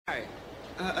Hi,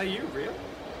 are you real?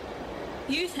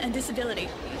 Youth and disability.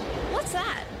 What's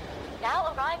that?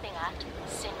 Now arriving at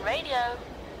Sin Radio.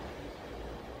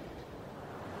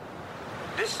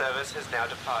 This service has now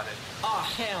departed. Oh,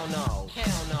 hell no.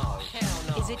 Hell no.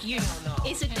 Hell no. Is it youth?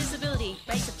 Is it disability?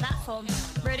 Raise the platform.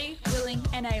 Ready, willing,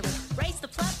 and able. Raise the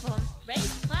platform.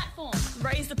 Raise the platform.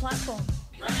 Raise the platform.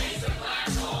 Raise the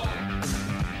platform.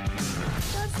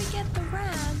 Don't forget the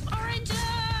ram. Oranges!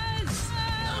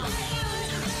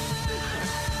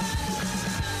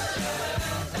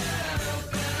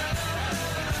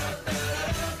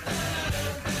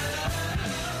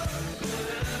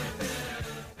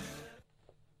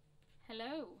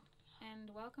 Hello,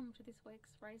 and welcome to this week's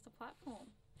Raise the Platform.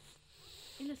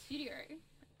 In the studio,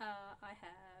 I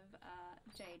have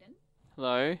Jaden,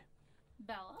 Hello.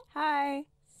 Bella, Hi.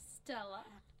 Stella,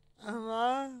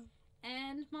 Hello.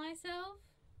 and myself,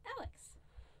 Alex.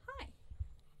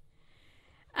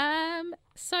 Hi.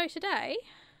 So today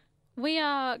we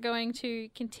are going to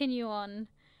continue on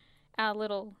our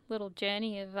little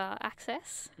journey of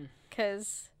access,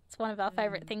 because it's one of our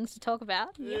favourite things to talk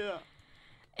about. Yeah.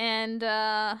 And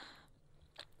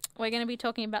we're going to be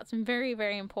talking about some very,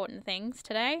 very important things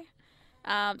today.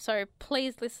 So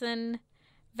please listen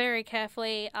very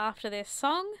carefully after this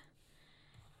song,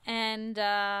 and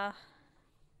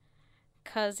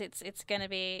because it's going to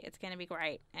be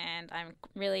great, and I'm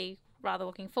really rather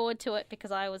looking forward to it,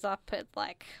 because I was up at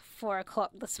like 4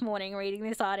 o'clock this morning reading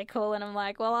this article, and I'm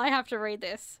like, well, I have to read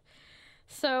this.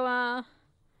 So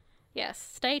yes,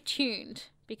 stay tuned,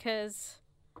 because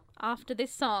after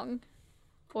this song,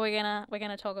 we're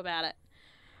gonna talk about it.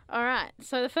 All right.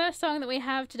 So the first song that we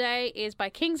have today is by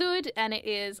Kingswood, and it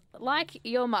is Like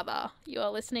Your Mother. You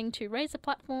are listening to Raise the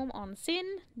Platform on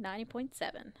Sin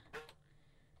 90.7.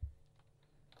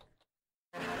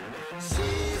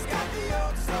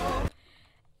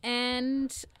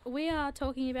 And we are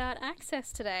talking about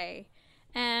access today,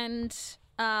 and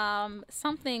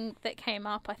something that came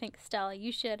up, I think, Stella,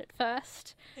 you shared it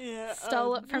first. Yeah.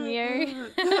 Stole it from you.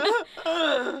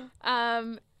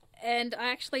 And I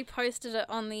actually posted it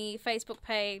on the Facebook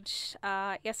page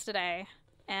yesterday,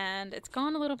 and it's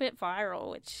gone a little bit viral,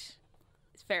 which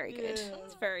is very good. Yeah.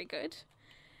 It's very good.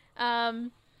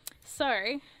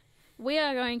 So we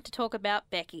are going to talk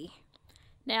about Becky.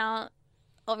 Now,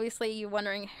 obviously you're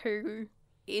wondering, who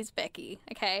is Becky,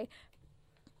 okay?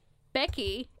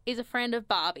 Becky is a friend of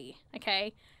Barbie,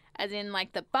 okay? As in,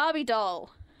 like, the Barbie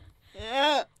doll.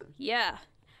 Yeah. Yeah.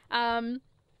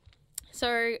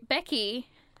 So Becky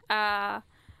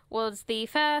was the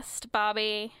first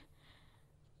Barbie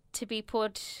to be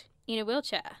put in a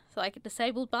wheelchair. So, like, a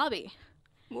disabled Barbie.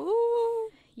 Woo.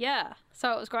 Yeah.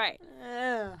 So it was great.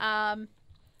 Yeah.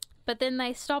 But then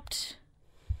they stopped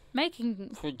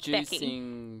making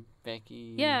Producing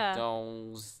Becky Yeah.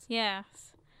 dolls. Yes.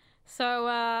 So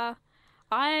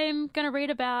I'm going to read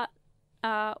about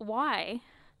why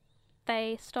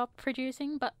they stopped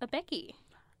producing a Becky.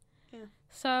 Yeah.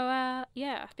 So,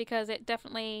 yeah, because it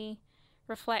definitely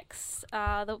reflects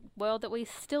the world that we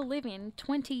still live in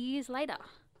 20 years later.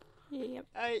 Yep.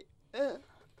 Yeah.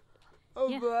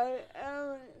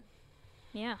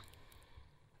 Yeah.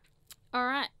 All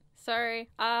right. So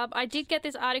I did get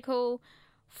this article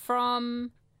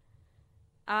from,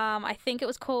 I think it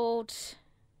was called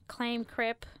Claim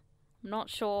Crip. I'm not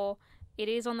sure. It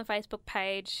is on the Facebook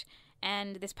page,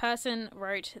 and this person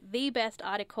wrote the best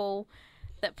article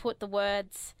that put the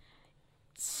words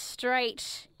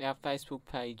straight. Our Facebook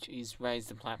page is Raise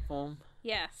the Platform.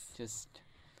 Yes. Just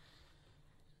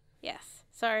Yes.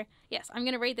 So, yes, I'm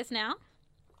going to read this now.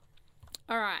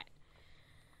 All right.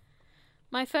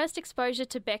 My first exposure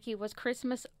to Becky was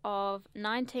Christmas of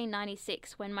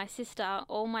 1996, when my sister,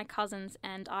 all my cousins,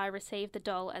 and I received the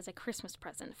doll as a Christmas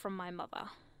present from my mother.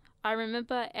 I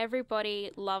remember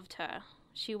everybody loved her.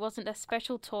 She wasn't a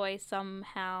special toy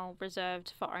somehow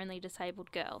reserved for only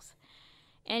disabled girls.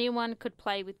 Anyone could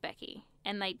play with Becky,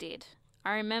 and they did.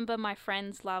 I remember my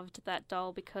friends loved that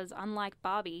doll because, unlike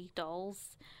Barbie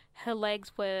dolls, her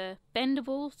legs were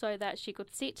bendable so that she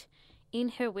could sit in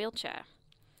her wheelchair.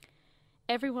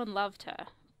 Everyone loved her,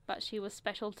 but she was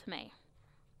special to me.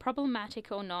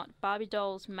 Problematic or not, Barbie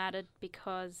dolls mattered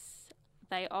because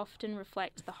they often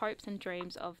reflect the hopes and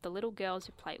dreams of the little girls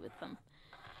who play with them.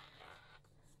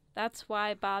 That's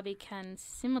why Barbie can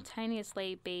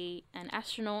simultaneously be an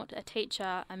astronaut, a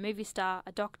teacher, a movie star,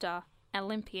 a doctor, an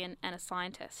Olympian, and a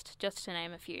scientist, just to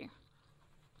name a few.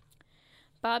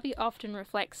 Barbie often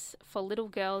reflects for little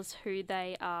girls who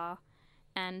they are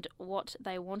and what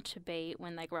they want to be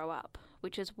when they grow up,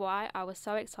 which is why I was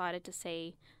so excited to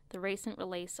see the recent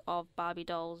release of Barbie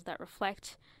dolls that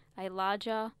reflect a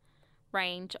larger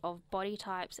range of body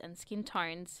types and skin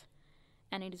tones,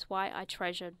 and it is why I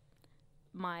treasured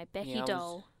my Becky Yeah, I was-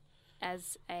 doll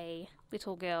as a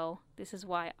little girl. This is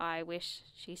why I wish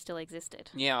she still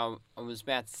existed. Yeah, I was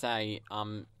about to say,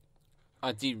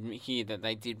 I did hear that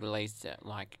they did release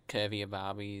like curvier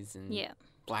Barbies and Yeah.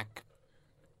 black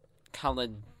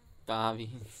coloured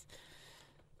Barbies.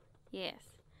 Yes.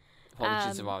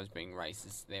 Apologies if I was being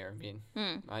racist there a bit.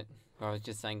 Mm. I was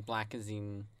just saying black as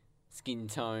in skin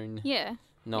tone, Yeah.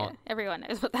 not Yeah. Everyone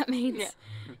knows what that means.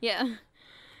 Yeah.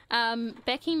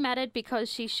 Becky mattered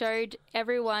because she showed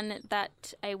everyone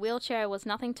that a wheelchair was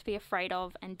nothing to be afraid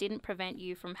of and didn't prevent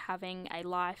you from having a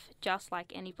life just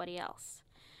like anybody else.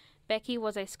 Becky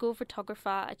was a school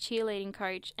photographer, a cheerleading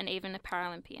coach, and even a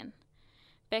Paralympian.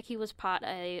 Becky was part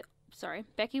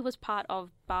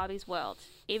of Barbie's world,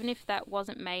 even if that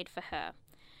wasn't made for her.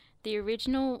 The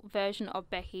original version of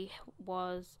Becky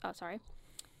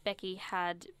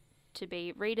had to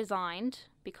be redesigned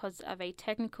because of a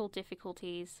technical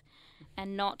difficulties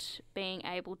and not being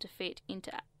able to fit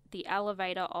into the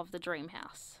elevator of the dream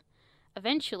house.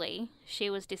 Eventually, she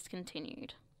was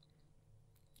discontinued.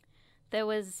 There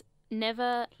has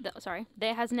never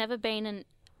been an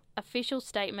official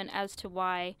statement as to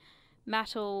why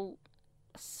Mattel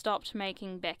stopped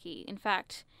making Becky. In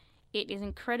fact, it is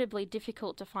incredibly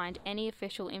difficult to find any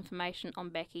official information on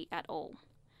Becky at all.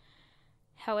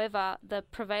 However, the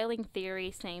prevailing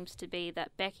theory seems to be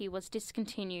that Becky was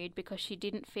discontinued because she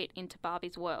didn't fit into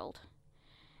Barbie's world,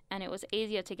 and it was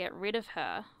easier to get rid of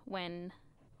her than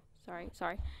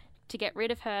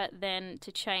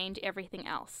to change everything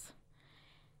else.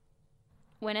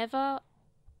 Whether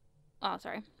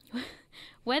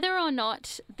or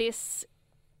not this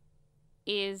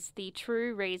is the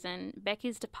true reason,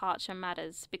 Becky's departure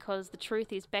matters because the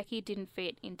truth is Becky didn't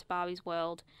fit into Barbie's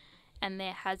world, and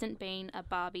there hasn't been a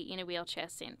Barbie in a wheelchair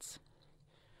since.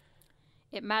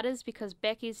 It matters because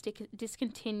Becky's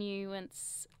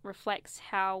discontinuance reflects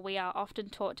how we are often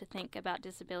taught to think about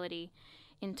disability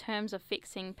in terms of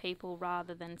fixing people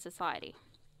rather than society.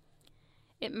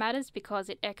 It matters because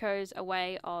it echoes a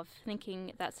way of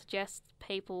thinking that suggests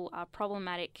people are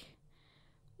problematic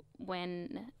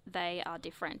when they are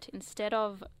different, instead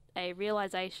of a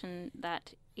realization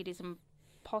that it is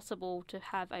impossible to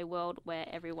have a world where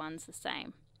everyone's the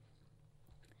same.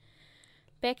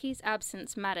 Becky's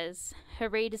absence matters. Her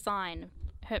redesigned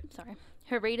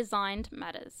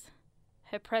matters.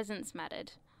 Her presence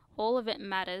mattered. All of it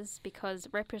matters because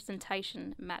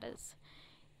representation matters.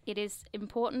 It is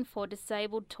important for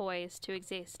disabled toys to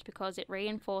exist because it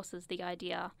reinforces the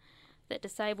idea that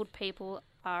disabled people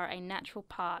are a natural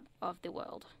part of the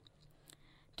world.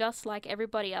 Just like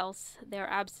everybody else, their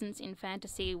absence in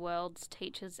fantasy worlds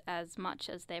teaches as much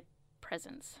as their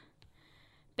presence.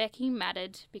 Becky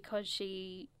mattered because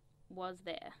she was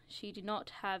there. She did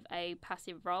not have a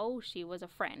passive role, she was a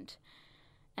friend,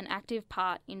 an active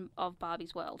part of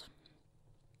Barbie's world.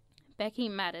 Becky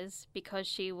matters because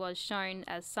she was shown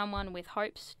as someone with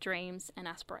hopes, dreams, and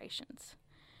aspirations.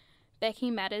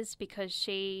 Becky matters because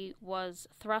she was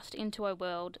thrust into a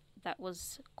world that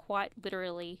was quite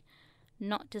literally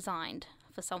not designed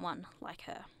for someone like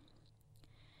her.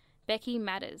 Becky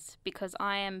matters because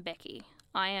I am Becky.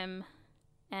 And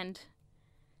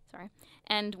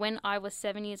when I was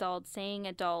 7 years old, seeing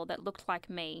a doll that looked like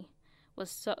me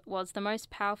was the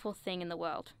most powerful thing in the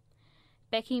world.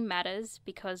 Becky matters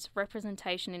because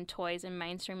representation in toys and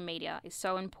mainstream media is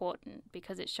so important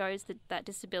because it shows that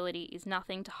disability is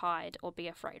nothing to hide or be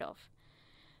afraid of.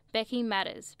 Becky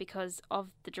matters because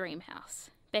of the dream house.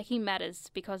 Becky matters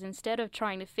because instead of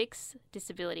trying to fix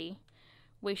disability,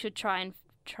 we should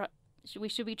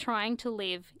be trying to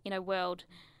live in a world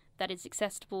that is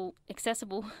accessible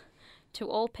to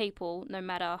all people, no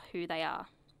matter who they are.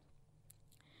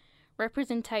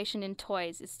 Representation in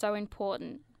toys is so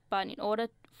important, but in order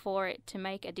for it to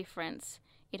make a difference,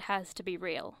 it has to be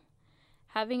real.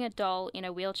 Having a doll in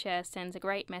a wheelchair sends a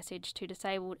great message to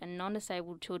disabled and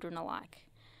non-disabled children alike.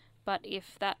 But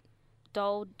if that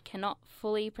doll cannot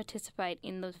fully participate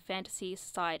in the fantasy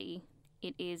society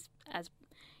it is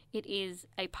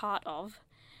a part of,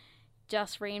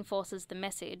 just reinforces the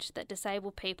message that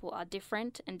disabled people are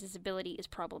different and disability is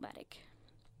problematic.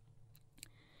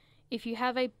 If you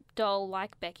have a doll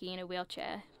like Becky in a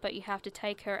wheelchair, but you have to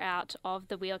take her out of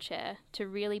the wheelchair to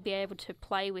really be able to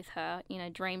play with her in a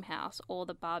dream house or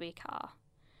the Barbie car,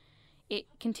 it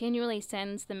continually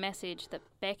sends the message that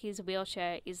Becky's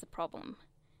wheelchair is the problem.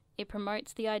 It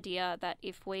promotes the idea that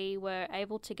if we were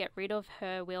able to get rid of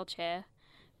her wheelchair,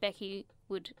 Becky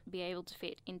would be able to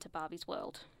fit into Barbie's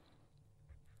world.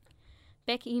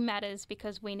 Becky matters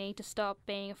because we need to stop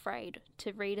being afraid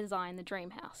to redesign the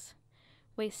dream house.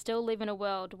 We still live in a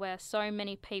world where so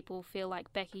many people feel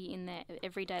like Becky in their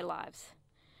everyday lives.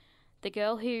 The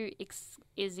girl who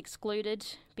is excluded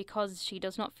because she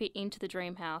does not fit into the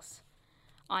dream house.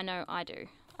 I know I do.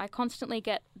 I constantly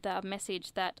get the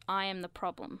message that I am the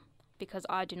problem because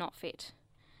I do not fit.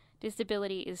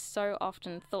 Disability is so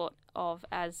often thought of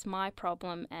as my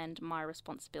problem and my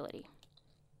responsibility.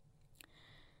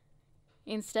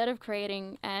 Instead of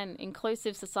creating an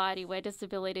inclusive society where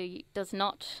disability does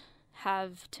not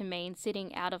have to mean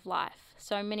sitting out of life,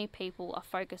 so many people are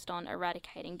focused on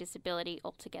eradicating disability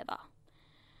altogether.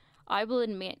 I will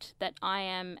admit that I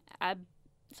am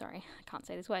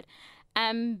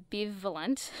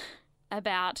ambivalent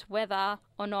about whether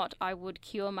or not I would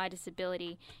cure my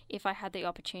disability if I had the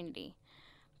opportunity.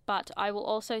 But I will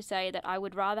also say that I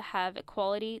would rather have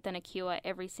equality than a cure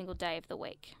every single day of the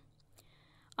week.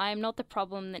 I am not the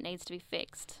problem that needs to be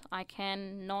fixed. I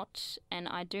cannot and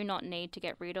I do not need to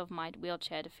get rid of my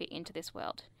wheelchair to fit into this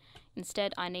world.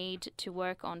 Instead, I need to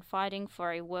work on fighting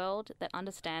for a world that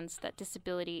understands that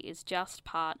disability is just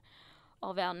part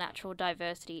of our natural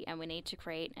diversity, and we need to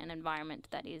create an environment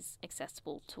that is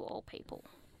accessible to all people.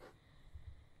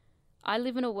 I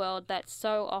live in a world that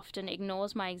so often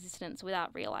ignores my existence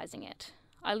without realizing it.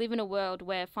 I live in a world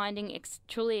where finding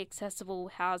truly accessible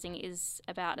housing is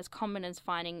about as common as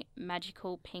finding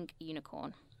magical pink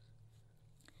unicorn.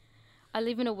 I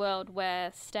live in a world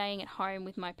where staying at home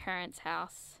with my parents'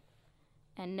 house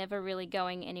and never really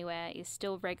going anywhere is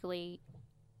still regularly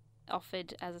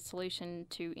offered as a solution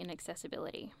to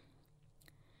inaccessibility.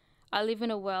 I live in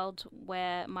a world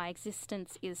where my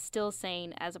existence is still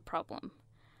seen as a problem.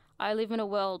 I live in a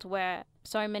world where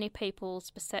so many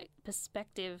people's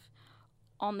perspective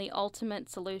on the ultimate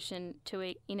solution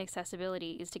to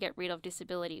inaccessibility is to get rid of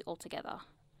disability altogether.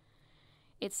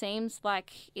 It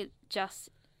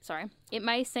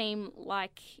may seem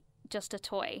like just a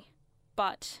toy,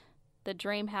 but the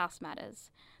dream house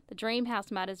matters. The dream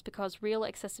house matters because real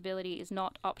accessibility is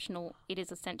not optional, it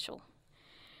is essential.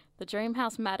 The dream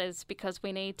house matters because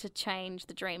we need to change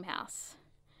the dream house.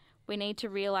 We need to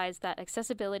realise that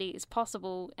accessibility is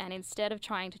possible, and instead of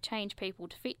trying to change people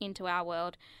to fit into our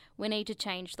world, we need to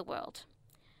change the world.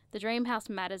 The dream house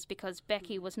matters because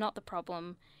Becky was not the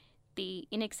problem, the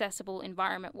inaccessible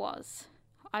environment was.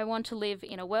 I want to live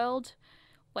in a world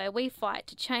where we fight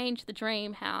to change the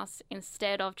dream house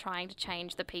instead of trying to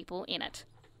change the people in it.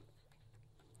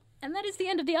 And that is the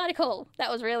end of the article.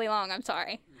 That was really long, I'm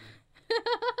sorry.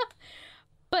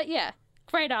 But yeah,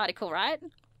 great article, right?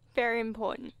 Very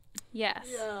important. Yes.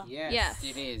 Yeah. Yes,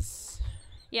 it is.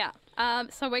 Yeah.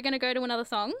 So we're going to go to another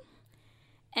song,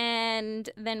 and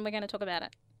then we're going to talk about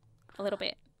it a little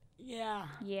bit. Yeah.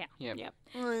 Yeah. Yep.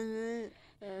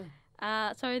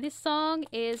 So this song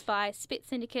is by Spit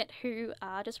Syndicate, who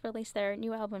just released their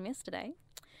new album yesterday.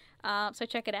 So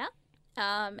check it out.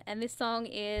 And this song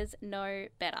is No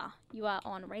Better. You are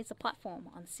on Raise the Platform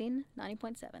on SYN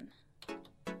 90.7.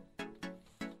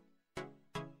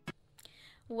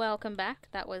 Welcome back.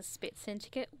 That was Spit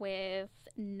Syndicate with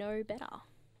No Better.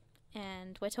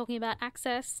 And we're talking about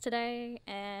access today,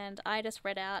 and I just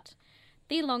read out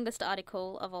the longest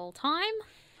article of all time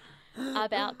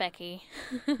about Becky.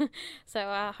 So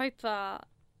I hope I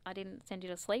didn't send you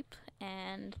to sleep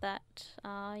and that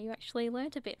you actually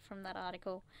learnt a bit from that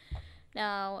article.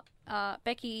 Now,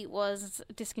 Becky was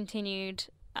discontinued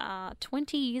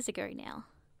 20 years ago now.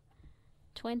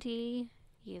 20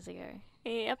 years ago.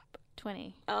 Yep.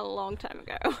 20. A long time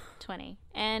ago. 20.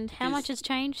 And how much has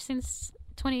changed since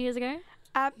 20 years ago?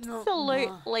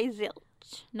 Absolutely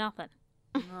zilch. Nothing.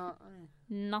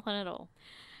 Nothing at all.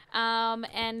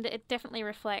 And it definitely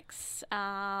reflects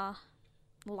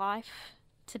life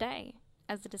today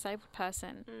as a disabled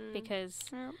person because,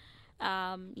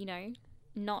 you know,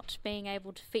 not being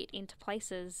able to fit into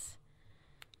places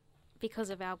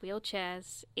because of our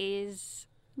wheelchairs is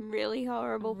Really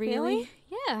horrible really, feeling.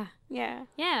 yeah.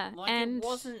 Yeah. And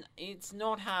it's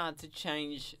not hard to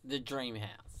change the dream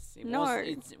house. It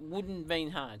wouldn't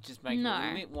been hard. Just make it a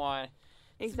little bit wide.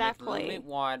 Exactly. Make it a little bit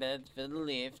wider for the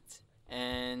lift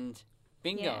and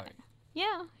bingo.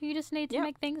 Yeah, you just need to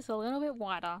make things a little bit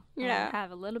wider. Yeah. And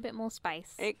have a little bit more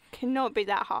space. It cannot be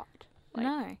that hard.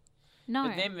 No.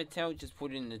 But then Mattel just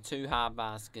put it in the too hard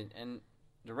basket, and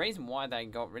the reason why they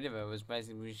got rid of her was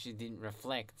basically she didn't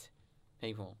reflect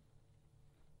people.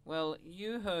 Well,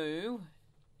 yoo-hoo.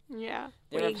 Yeah.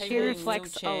 There are people She in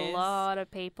reflects a wheelchairs. lot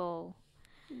of people.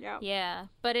 Yeah. Yeah,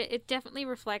 but it definitely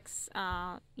reflects,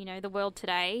 you know, the world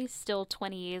today, still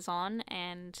 20 years on,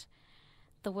 and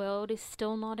the world is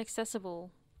still not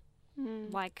accessible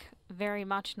like very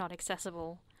much not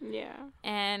accessible. Yeah.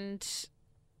 And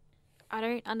I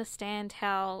don't understand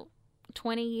how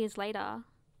 20 years later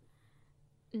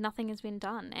nothing has been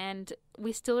done, and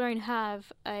we still don't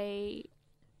have a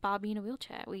Barbie in a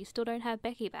wheelchair. We still don't have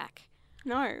Becky back.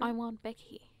 No. I want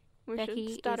Becky. We Becky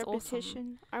should start is a awesome.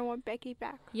 petition. I want Becky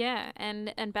back. Yeah,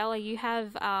 and Bella, you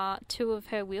have 2 of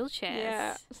her wheelchairs.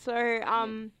 Yeah. So,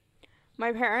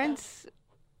 my parents,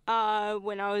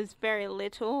 when I was very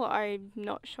little, I'm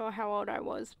not sure how old I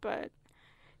was, but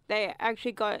they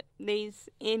actually got these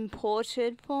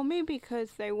imported for me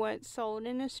because they weren't sold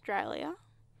in Australia.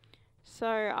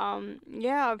 So,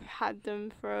 yeah, I've had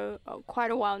them for quite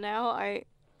a while now. I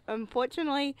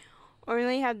unfortunately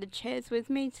only have the chairs with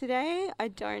me today. I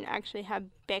don't actually have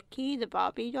Becky, the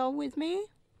Barbie doll, with me.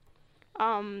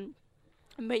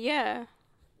 But yeah,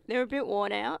 they're a bit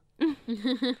worn out.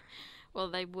 Well,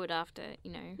 they would after,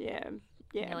 Yeah.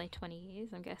 nearly 20 years,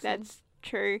 I'm guessing. That's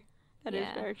true. That is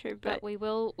Yeah, very true. But But we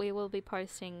will be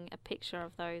posting a picture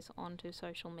of those onto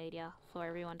social media for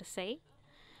everyone to see.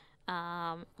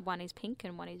 One is pink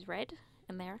and one is red,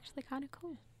 and they're actually kind of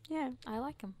cool. yeah, I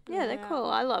like them. yeah, they're cool.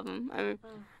 I love them.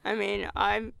 I mean,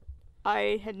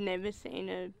 I had never seen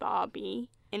a Barbie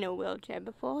in a wheelchair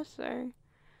before, so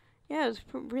yeah, it was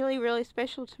really, really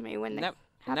special to me when they And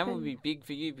that happened. would be big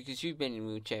for you because you've been in a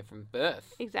wheelchair from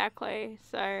birth. Exactly.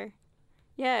 So,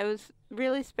 yeah, it was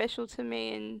really special to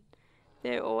me, and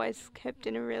they're always kept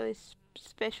in a really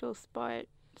special spot,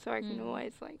 so I can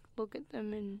always look at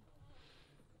them and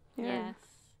Yes.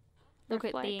 Look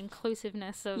at the reflect.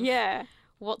 inclusiveness of Yeah,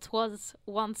 what was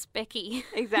once Becky.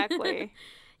 exactly.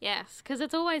 Yes, because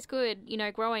it's always good,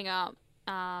 growing up,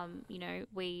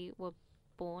 we were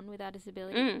born with our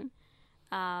disability.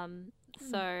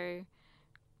 So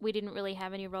we didn't really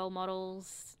have any role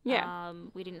models. Yeah.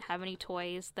 We didn't have any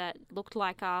toys that looked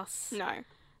like us.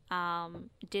 No.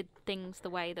 Did things the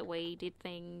way that we did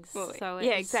things. Well, So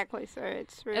yeah, it's, exactly. So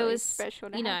it's really was, special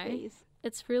to you have know, these.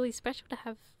 It's really special to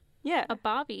have Yeah, a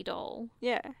Barbie doll,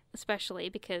 yeah. especially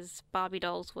because Barbie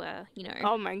dolls were,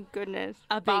 Oh my goodness.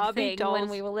 a big Barbie thing dolls when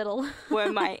we were little.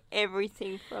 were my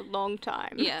everything for a long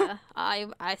time. Yeah,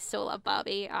 I still love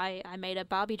Barbie. I made a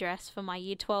Barbie dress for my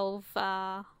Year 12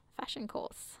 fashion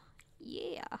course.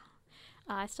 Yeah,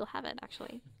 I still have it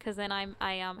actually, because then I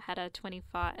had a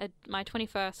 25. My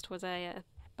 21st was a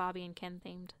Barbie and Ken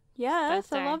themed. Yes,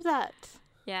 Birthday. I love that.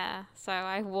 Yeah, so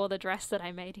I wore the dress that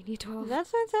I made in Year 12. That's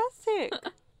fantastic.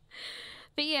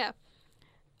 But yeah,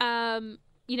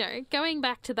 going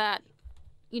back to that,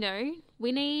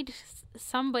 we need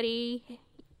somebody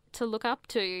to look up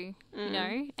to,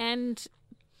 and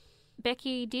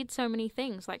Becky did so many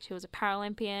things. Like, she was a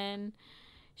Paralympian,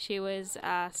 she was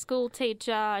a school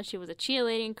teacher, she was a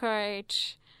cheerleading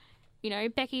coach.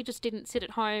 Becky just didn't sit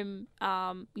at home,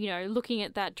 looking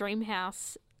at that dream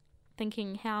house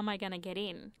thinking, how am I going to get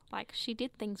in? Like, she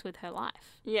did things with her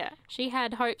life. Yeah, She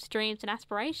had hopes, dreams, and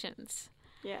aspirations.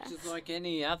 yeah. Just like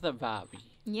any other Barbie.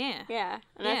 Yeah. Yeah,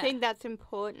 and Yeah. I think that's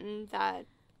important that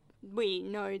we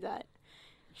know that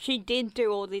she did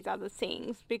do all these other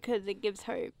things because it gives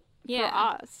hope Yeah.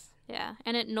 for us. Yeah.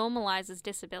 And it normalizes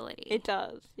disability. It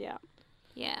does, yeah.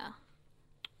 Yeah.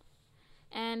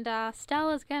 And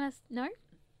Stella's gonna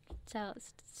Stella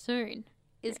soon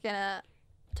is gonna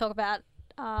talk about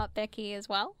Becky as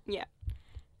well. Yeah.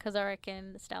 Because I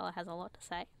reckon Stella has a lot to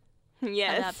say about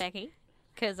Yes. Becky.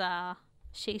 Because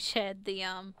she shared the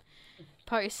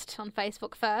post on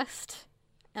Facebook first,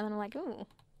 and then I'm like, oh,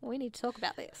 we need to talk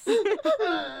about this.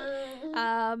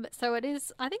 So it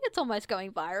is. I think it's almost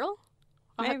going viral.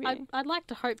 Maybe. I'd like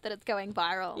to hope that it's going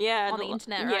viral Yeah, on the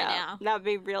internet right now. That'd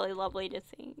be really lovely to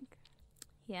think.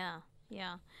 Yeah,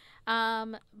 yeah.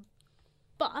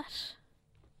 But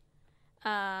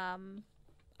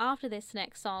after this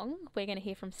next song, we're going to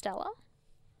hear from Stella,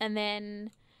 and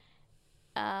then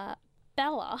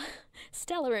Bella,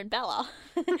 Stella and Bella.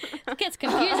 It gets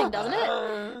confusing, doesn't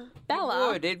it?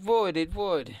 Bella. It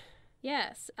would.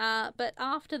 Yes. But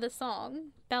after the song,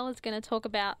 Bella's going to talk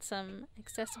about some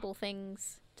accessible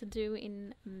things to do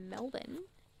in Melbourne.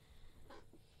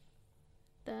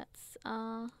 That's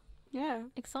Yeah.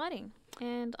 exciting,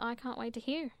 and I can't wait to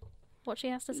hear what she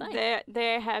has to say.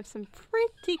 They have some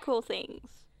pretty cool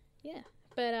things. Yeah.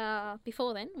 But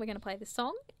before then, we're going to play this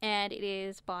song, and it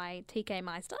is by TK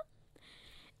Meister,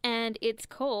 and it's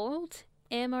called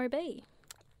MOB.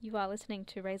 You are listening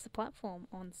to Raise the Platform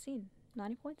on SYN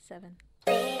 90.7.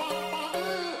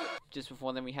 Just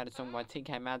before then, we had a song by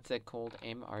TK Madza called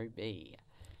M.O.B.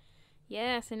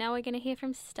 Yeah, so now we're going to hear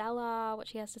from Stella, what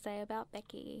she has to say about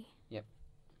Becky.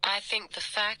 I think the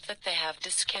fact that they have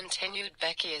discontinued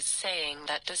Becky is saying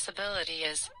that disability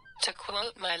is To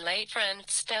quote my late friend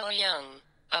Stella Young,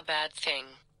 a bad thing.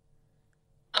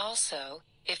 Also,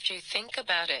 if you think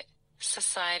about it,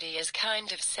 society is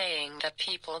kind of saying that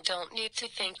people don't need to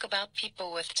think about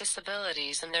people with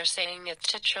disabilities, and they're saying it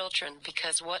to children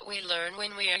because what we learn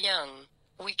when we are young,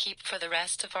 we keep for the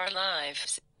rest of our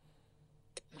lives.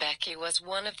 Becky was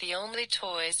one of the only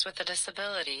toys with a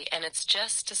disability, and it's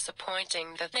just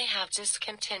disappointing that they have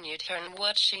discontinued her and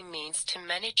what she means to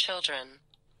many children.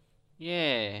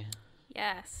 Yeah.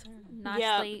 Yes.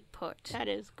 Nicely put. That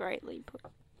is greatly put.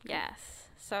 Yes.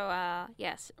 So,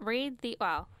 yes, read the,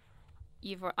 well,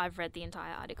 I've read the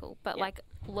entire article, but, like,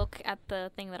 look at the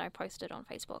thing that I posted on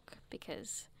Facebook,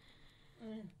 because,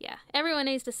 yeah, everyone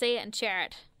needs to see it and share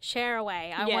it. Share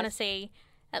away. I want to see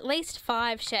at least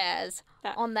 5 shares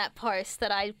on that post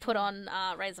that I put on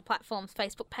Raise the Platform's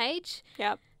Facebook page.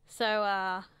 Yep.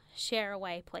 So, share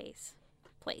away, please.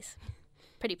 Please.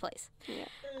 Pretty please. Yeah.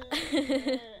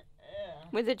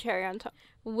 With a cherry on top.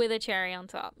 With a cherry on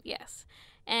top, yes.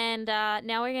 And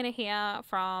now we're going to hear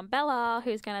from Bella,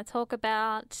 who's going to talk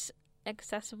about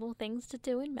accessible things to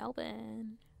do in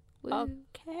Melbourne. Woo.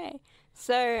 Okay.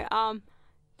 So,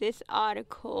 this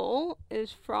article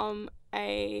is from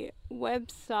a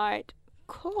website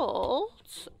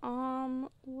called,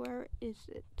 where is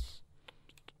it?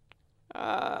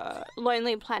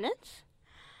 Lonely Planet.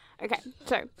 Okay,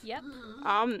 so, Yep.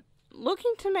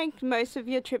 looking to make the most of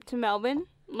your trip to Melbourne?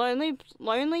 Lonely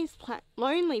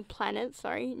Planet,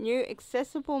 new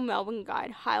accessible Melbourne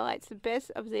guide highlights the best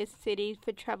of this city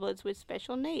for travellers with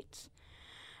special needs,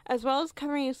 as well as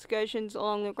covering excursions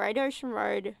along the Great Ocean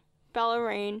Road,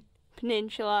 Bellarine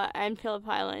Peninsula and Phillip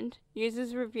Island.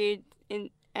 Users reviewed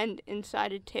and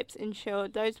insider tips ensure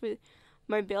those with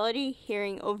mobility,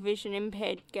 hearing or vision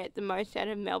impaired get the most out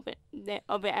of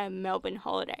a Melbourne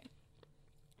holiday.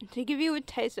 To give you a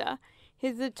taster,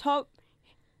 here's the top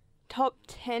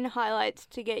 10 highlights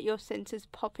to get your senses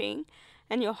popping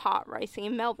and your heart racing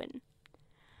in Melbourne.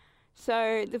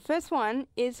 So the first one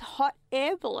is hot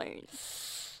air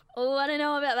balloons. Oh, I don't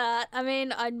know about that. I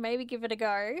mean, I'd maybe give it a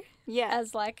go. Yeah.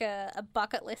 As like a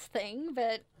bucket list thing,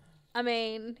 but I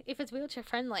mean, if it's wheelchair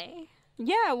friendly,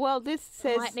 Yeah, well, this I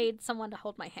says... might need someone to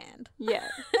hold my hand. Yeah.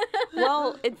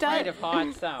 Well, it does... Afraid of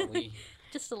heights, aren't we?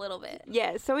 Just a little bit.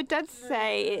 Yeah, so it does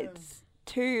say it's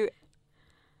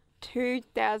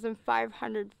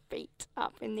 2,500 feet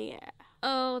up in the air.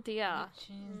 Oh dear.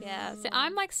 Yeah. So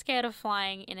I'm like scared of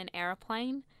flying in an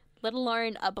airplane, let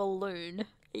alone a balloon.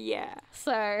 Yeah.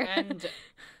 So. And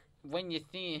when you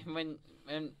think when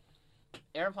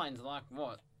airplanes are like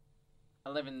what,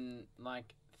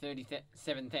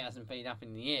 37,000 feet up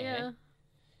in the air,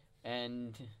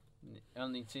 and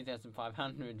only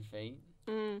 2,500 feet.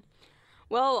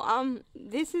 Well,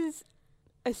 this is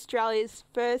Australia's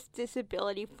first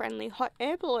disability-friendly hot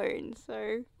air balloon.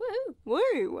 So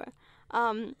woo.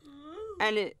 And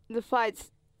it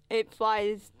flies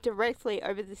directly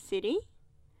over the city,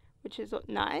 which is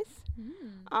nice.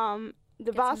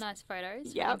 Get some nice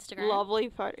photos for Instagram. Lovely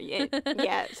photo. Yeah,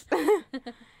 yes.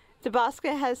 The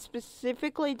basket has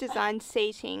specifically designed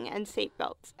seating and seat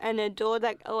belts, and a door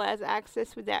that allows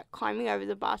access without climbing over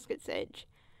the basket's edge.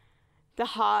 The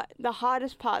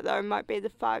hardest part though might be the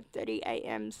 5:30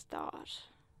 a.m. start.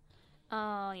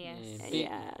 Oh yes.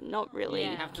 Yeah, not really.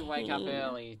 You have to wake up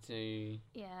early to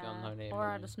go on hot air or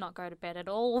I balloon. just not go to bed at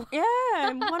all.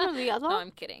 Yeah, one or the other. No,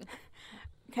 I'm kidding.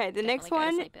 Okay, the next Definitely go to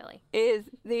one sleep early. is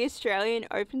the Australian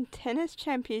Open Tennis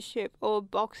Championship or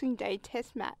Boxing Day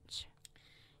Test Match.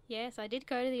 Yes, I did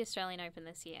go to the Australian Open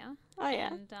this year. Oh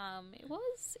yeah. And it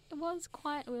was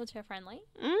quite wheelchair friendly.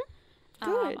 Good.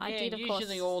 I Yeah, did, of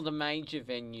usually course. all the major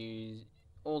venues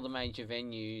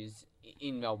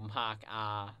in Melbourne Park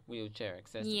are wheelchair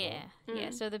accessible. Yeah, yeah.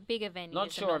 So the bigger venues. Not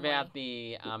are sure normally- about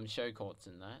the show courts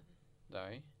and that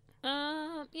though.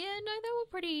 Yeah, no, they were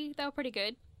pretty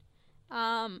good.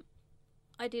 I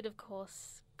did, of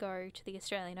course, go to the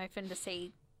Australian Open to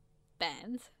see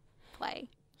bands play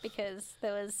because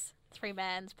there was 3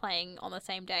 bands playing on the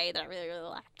same day that I really, really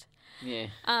liked. Yeah.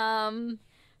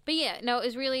 But yeah, no, it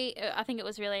was really, I think it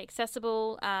was really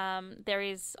accessible. There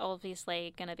is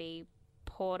obviously going to be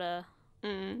porter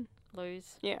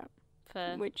loos. Yeah.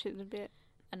 For which is a bit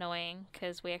annoying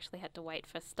because we actually had to wait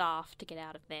for staff to get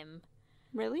out of them.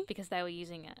 Really? Because they were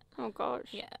using it. Oh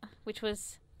gosh. Yeah, which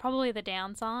was probably the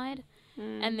downside.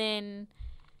 And then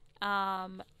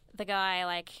the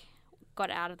guy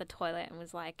got out of the toilet and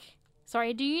was like,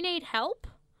 "Sorry, do you need help?"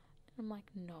 I'm like,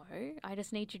 "No, I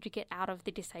just need you to get out of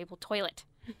the disabled toilet."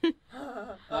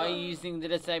 Are you using the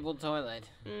disabled toilet?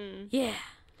 Yeah.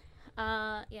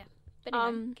 But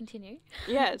anyway, continue.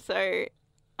 Yeah, so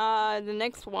the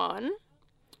next one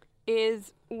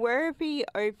is Werribee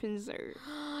Open Zoo.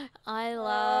 I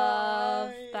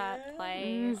love Oh, that yeah.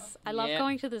 place. I love Yeah.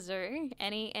 going to the zoo.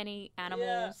 Any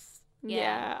animals.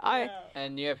 Yeah,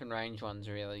 And the open range one's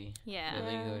really Yeah.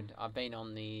 really Yeah. good. I've been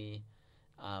on the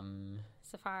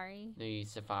Safari.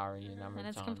 safari a number And of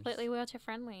it's times. completely wheelchair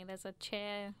friendly. There's a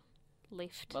chair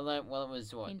lift Well, it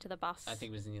was what into the bus. I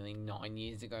think it was nearly 9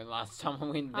 years ago last time I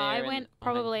went there. I and went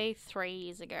probably 3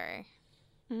 years ago.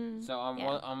 So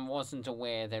Yeah. I wasn't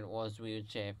aware that it was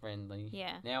wheelchair friendly.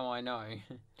 Yeah. Now I know.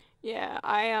 Yeah,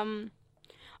 I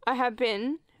have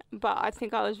been, but I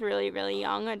think I was really, really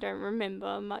young. I don't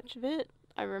remember much of it.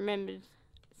 I remember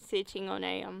sitting on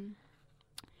a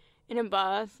in a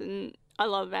bus, and I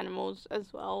love animals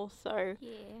as well. So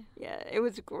Yeah. yeah, it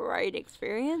was a great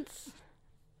experience.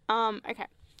 Okay,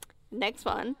 next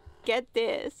one. Get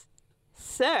this: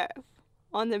 surf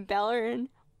on the Bellarine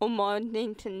or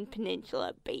Mornington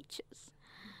Peninsula beaches.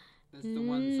 That's the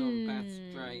ones on Bass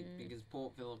Strait because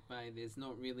Port Phillip Bay. There's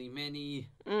not really many,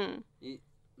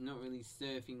 not really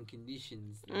surfing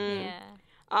conditions. Yeah.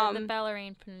 The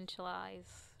Bellarine Peninsula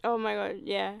is. Oh my god,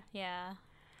 yeah. Yeah.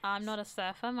 I'm not a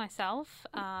surfer myself.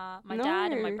 My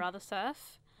dad and my No. brother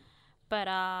surf. But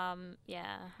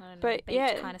yeah, I don't know. But, the beach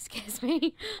yeah. kind of scares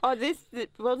me. Oh, this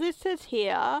says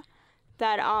here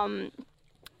that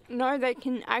no, they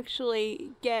can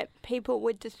actually get people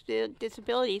with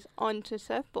disabilities onto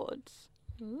surfboards.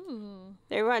 Ooh.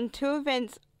 They run 2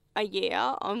 events a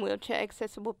year on wheelchair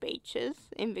accessible beaches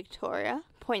in Victoria,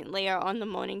 Point Leo on the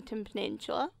Mornington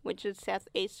Peninsula, which is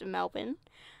southeast of Melbourne,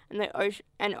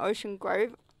 and Ocean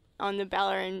Grove on the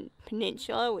Bellarine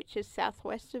Peninsula, which is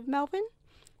southwest of Melbourne.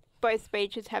 Both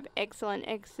beaches have excellent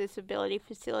accessibility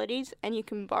facilities, and you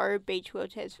can borrow beach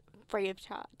wheelchairs free of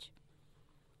charge.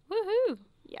 Woohoo!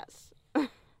 Yes.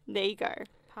 There you go.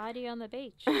 Party on the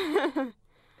beach.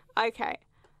 Okay.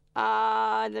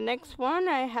 The next one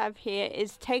I have here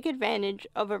is take advantage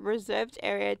of a reserved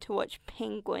area to watch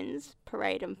penguins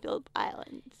parade on Phillip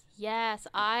Island. Yes,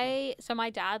 so my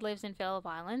dad lives in Phillip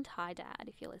Island. Hi, Dad,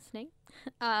 if you're listening.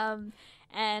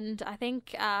 And I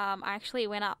think I actually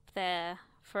went up there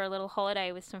for a little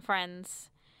holiday with some friends,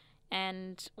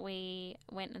 and we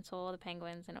went and saw the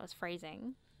penguins, and it was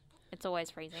freezing. It's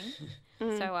always freezing,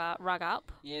 so rug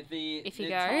up. Yeah, If you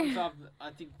the go. times I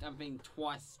think I've been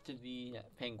twice to the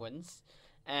Penguins,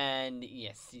 and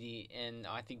yes, and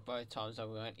I think both times I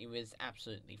went, it was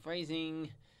absolutely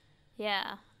freezing.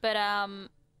 Yeah, but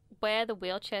where the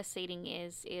wheelchair seating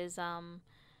is on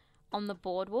the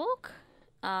boardwalk,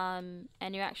 and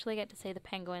you actually get to see the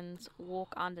penguins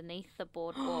walk underneath the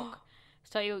boardwalk.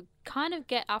 So you kind of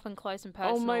get up and close and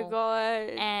personal. Oh my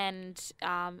god. And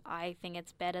I think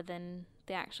it's better than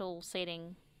the actual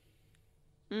seating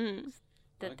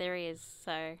that there is.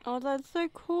 So Oh, that's so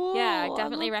cool. yeah, I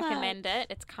definitely love recommend that.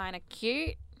 it. It's kind of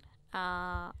cute.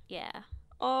 Yeah.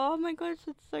 Oh my gosh,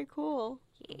 that's so cool.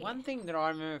 Yeah. One thing that I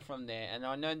remember from there, and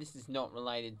I know this is not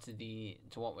related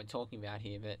to what we're talking about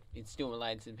here, but it's still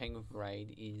related to the Penguin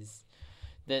Parade, is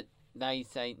that they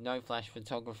say no flash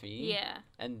photography. Yeah.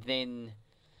 And then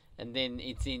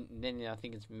it's in. Then I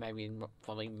think it's maybe in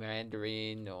probably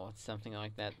Mandarin or something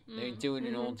like that. They do it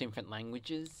in all different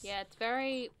languages. Yeah, it's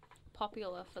very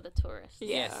popular for the tourists.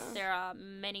 Yes. There are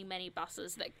many, many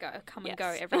buses that come and Yes. go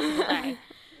every single day.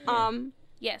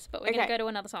 Yes, but we're going Okay. to go to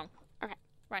another song. Okay.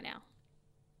 Right now.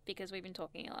 Because we've been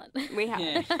talking a lot. We have.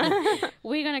 Yeah.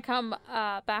 We're going to come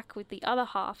back with the other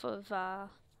half of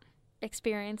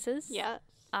experiences Yes.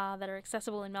 that are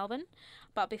accessible in Melbourne.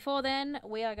 But before then,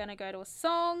 we are going to go to a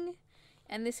song.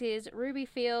 And this is Ruby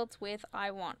Fields with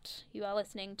I Want. You are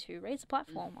listening to Raise the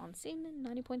Platform on Sin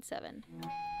 90.7.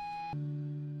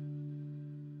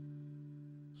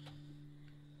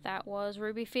 That was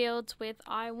Ruby Fields with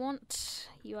I Want.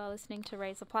 You are listening to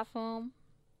Raise the Platform.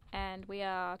 And we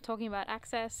are talking about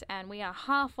access, and we are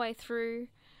halfway through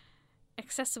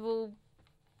accessible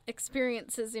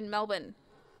experiences in Melbourne.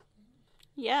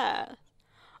 Yeah.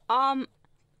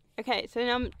 Okay,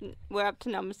 so we're up to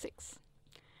number 6.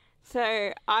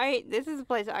 So this is a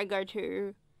place I go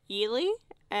to yearly,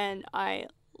 and I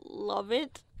love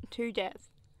it to death.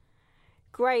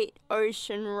 Great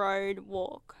Ocean Road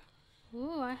Walk.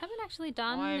 Ooh, I haven't actually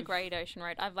done the I've- Great Ocean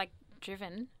Road. I've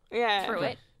driven Yeah. through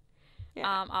it.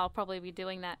 Yeah. I'll probably be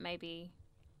doing that maybe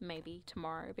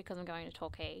tomorrow because I'm going to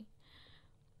Torquay.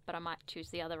 But I might choose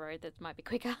the other road that might be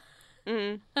quicker.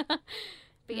 Mm. But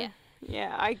yeah.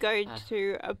 Yeah, I go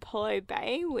to Apollo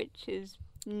Bay, which is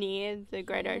near the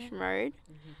Great Ocean Road,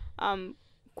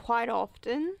 quite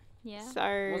often. Yeah.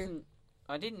 So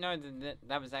I didn't know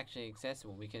that was actually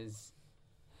accessible because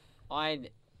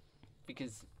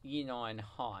year 9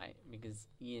 high,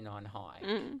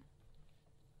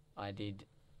 I did.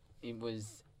 It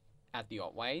was at the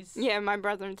Otways. Yeah, my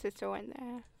brother and sister went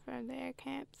there for their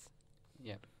camps.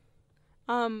 Yep.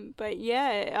 But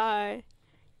yeah,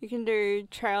 you can do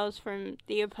trails from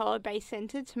the Apollo Bay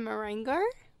Centre to Marengo,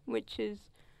 which is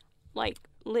like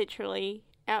literally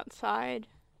outside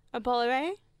Apollo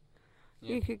Bay.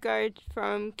 Yeah. You could go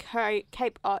from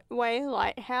Cape Otway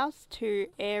Lighthouse to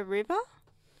Air River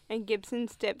and Gibson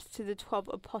Steps to the 12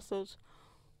 Apostles,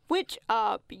 which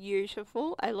are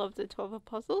beautiful. I love the 12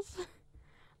 Apostles.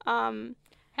 How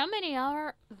many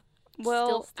are Well,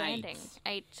 still standing?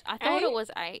 8. 8. I thought 8? it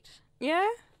was 8. yeah,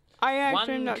 I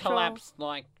actually One not collapsed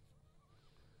like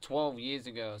 12 years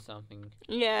ago or something.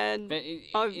 sure. Yeah, But it,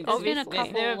 Ob- it's, There's been a there's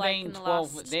couple, never like, been in the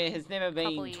 12. last There has never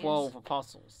couple been years. 12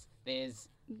 apostles. There's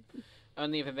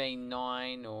only ever been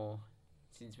 9, or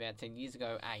since about 10 years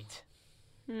ago,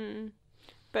 8.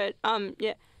 But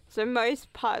yeah. So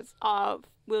most parts are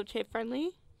wheelchair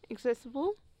friendly,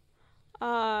 accessible.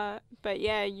 But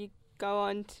yeah, you go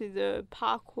on to the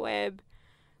ParkWeb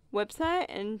website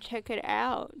and check it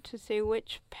out to see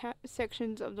which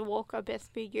sections of the walk are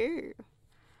best for you.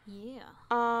 Yeah.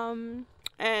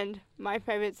 And my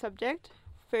favourite subject,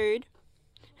 food.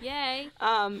 Yay.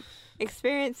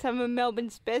 Experience some of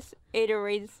Melbourne's best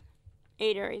eateries.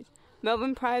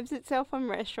 Melbourne prides itself on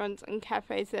restaurants and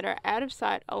cafes that are out of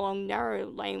sight along narrow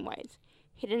laneways,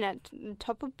 hidden at the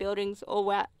top of buildings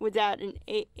or without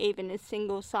even a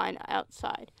single sign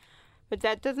outside. But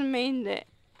that doesn't mean that...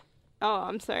 Oh,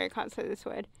 I'm sorry, I can't say this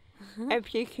word.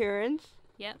 Epicureans.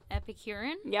 Yep.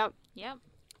 Epicurean. Yep. Yep.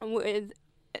 With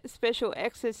special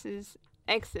excess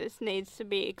needs to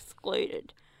be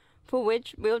excluded, for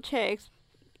which wheelchair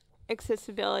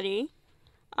accessibility,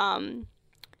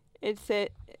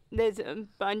 there's a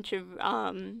bunch of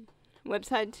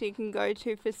websites you can go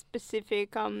to for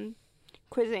specific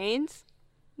cuisines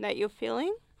that you're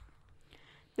feeling.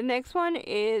 The next one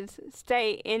is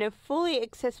stay in a fully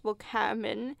accessible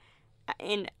cabin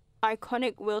in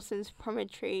iconic Wilson's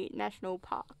Promontory National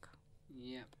Park.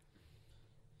 Yep.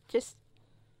 Just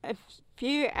a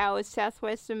few hours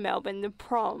southwest of Melbourne, the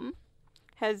Prom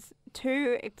has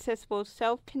 2 accessible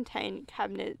self-contained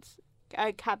cabins,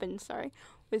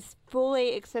 with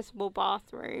fully accessible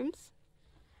bathrooms.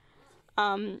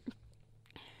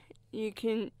 You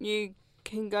can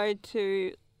go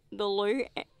to the Lou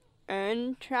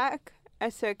Ern Track, a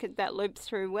circuit that loops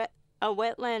through a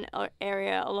wetland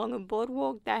area along a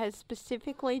boardwalk that has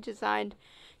specifically designed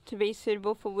to be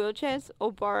suitable for wheelchairs,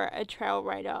 or borrow a trail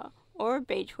radar or a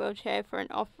beach wheelchair for an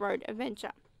off-road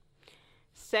adventure.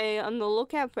 Stay on the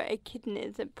lookout for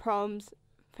echidnas at Prom's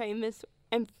famous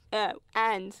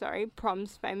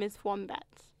Prom's famous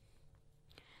wombats.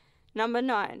 Number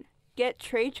 9. Get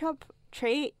treetop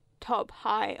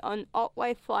high on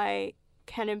Otway Fly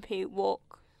Canopy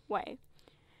Walkway.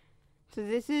 So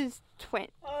this is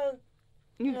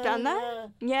You've done that?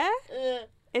 Yeah?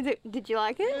 Is it? Did you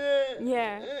like it?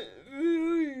 Yeah.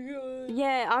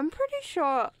 Yeah, I'm pretty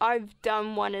sure I've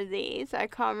done one of these. I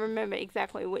can't remember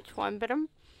exactly which one, but I'm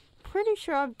pretty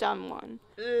sure I've done one.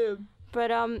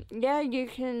 But yeah, you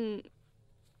can.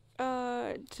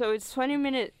 So it's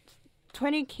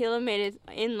 20 kilometers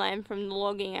inland from the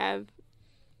logging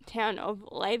town of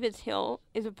Labour's Hill.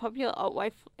 Is the popular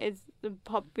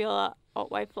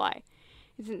Otway Fly.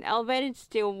 It's an elevated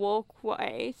steel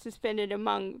walkway suspended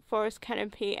among forest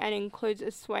canopy and includes a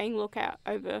swaying lookout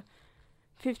over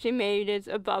 50 meters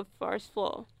above forest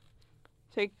floor.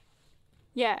 So,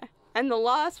 yeah. And the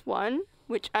last one,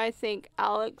 which I think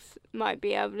Alex might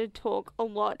be able to talk a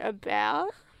lot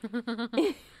about,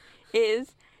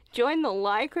 is join the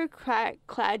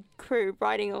lycra-clad crew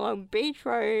riding along Beach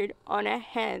Road on a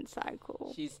hand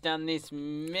cycle. She's done this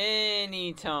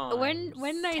many times.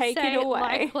 When they Take say it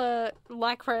away.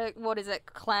 lycra, what is it,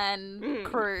 clan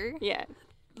crew, Yeah.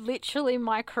 literally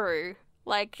my crew.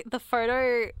 Like, the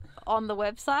photo on the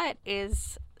website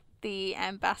is the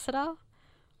ambassador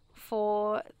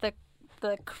for the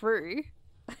crew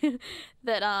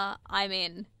that I'm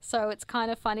in. So it's kind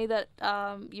of funny that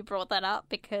you brought that up,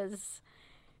 because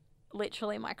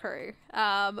literally my crew.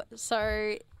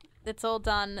 So it's all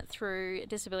done through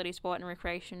Disability Sport and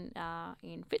Recreation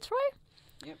in Fitzroy.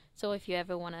 Yep. So if you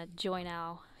ever want to join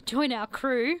our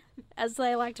crew, as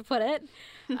they like to put it,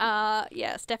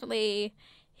 yes, definitely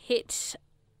hit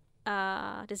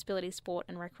Disability Sport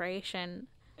and Recreation.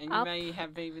 And you may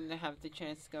have the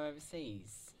chance to go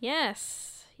overseas.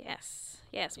 Yes.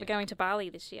 We're going to Bali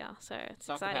this year, so it's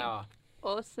Soccer exciting. power.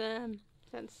 Awesome.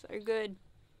 Sounds so good.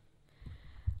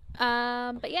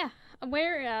 But yeah,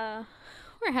 we're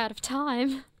out of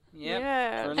time. Yep.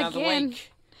 Yeah. For another Again.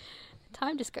 week.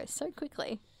 Time just goes so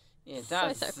quickly. Yeah, it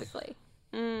does. So quickly.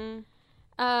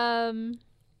 I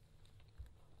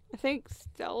think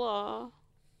Stella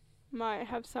might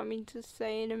have something to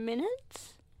say in a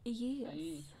minute.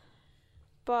 Yes.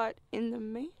 But in the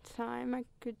meantime, I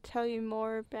could tell you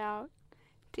more about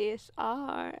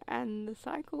DSR and the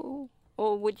cycle.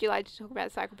 Or would you like to talk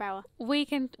about cycle power? We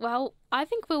can, well, I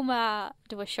think we'll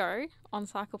do a show on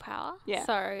cycle power. Yeah.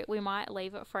 So we might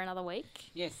leave it for another week.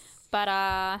 Yes. But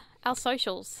our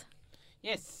socials.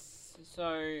 Yes.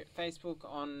 So Facebook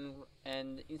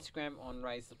and Instagram on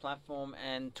Raise the Platform,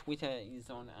 and Twitter is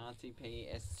on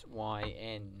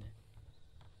RTPSYN.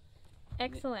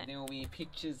 Excellent. There will be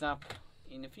pictures up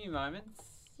in a few moments.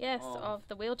 Yes, of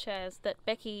the wheelchairs that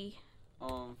Becky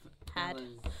of had.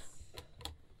 Ella's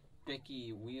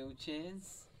Becky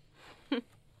wheelchairs.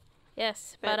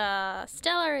 Yes, but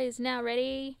Stella is now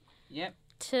ready. Yep.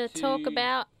 To talk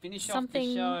about finish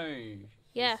something. off the show.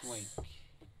 Yes. This week.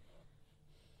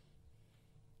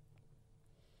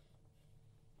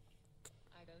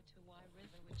 I go to Wye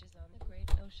River, which is on the Great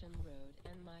Ocean Road,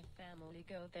 and my family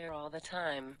go there all the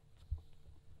time.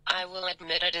 I will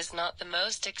admit it is not the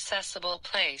most accessible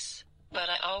place, but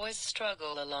I always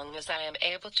struggle along as I am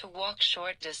able to walk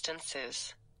short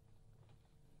distances.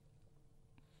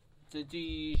 So do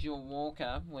you use your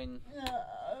walker when...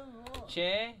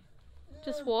 Chair?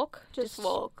 Just walk. Just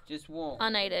walk. Just walk.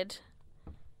 Unaided.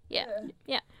 Yeah.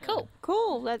 Yeah. Cool.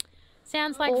 Cool. That's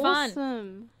Sounds like fun.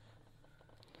 awesome.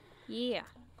 Yeah.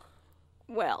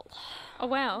 Well, Oh,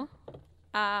 wow.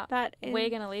 that is We're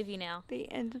going to leave you now.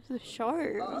 the end of the show.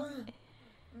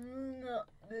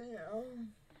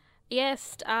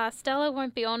 Yes, Stella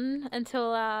won't be on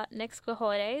until next school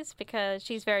holidays because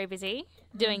she's very busy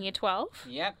doing year 12.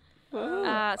 Yep.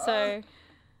 So,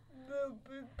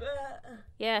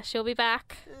 yeah, she'll be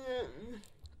back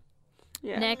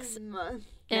Yeah. next in a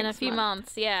Next few month.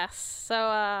 months. Yes.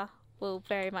 So, we'll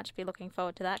very much be looking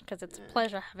forward to that because it's a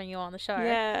pleasure having you on the show.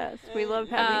 Yes, we love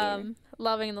having you.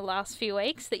 Loving the last few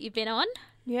weeks that you've been on.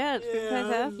 Yeah, it's been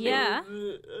fantastic. Yeah.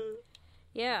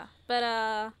 Yeah.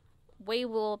 But we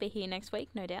will be here next week,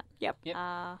 no doubt. Yep. Yep.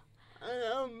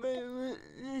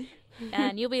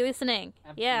 And you'll be listening.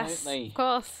 Yes, Absolutely. of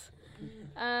course.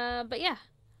 But yeah,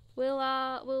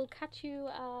 we'll catch you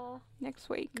Next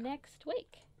week. next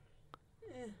week.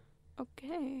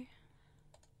 Okay.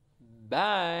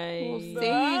 Bye. We'll see you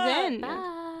then.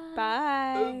 Bye.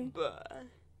 Bye. Bye.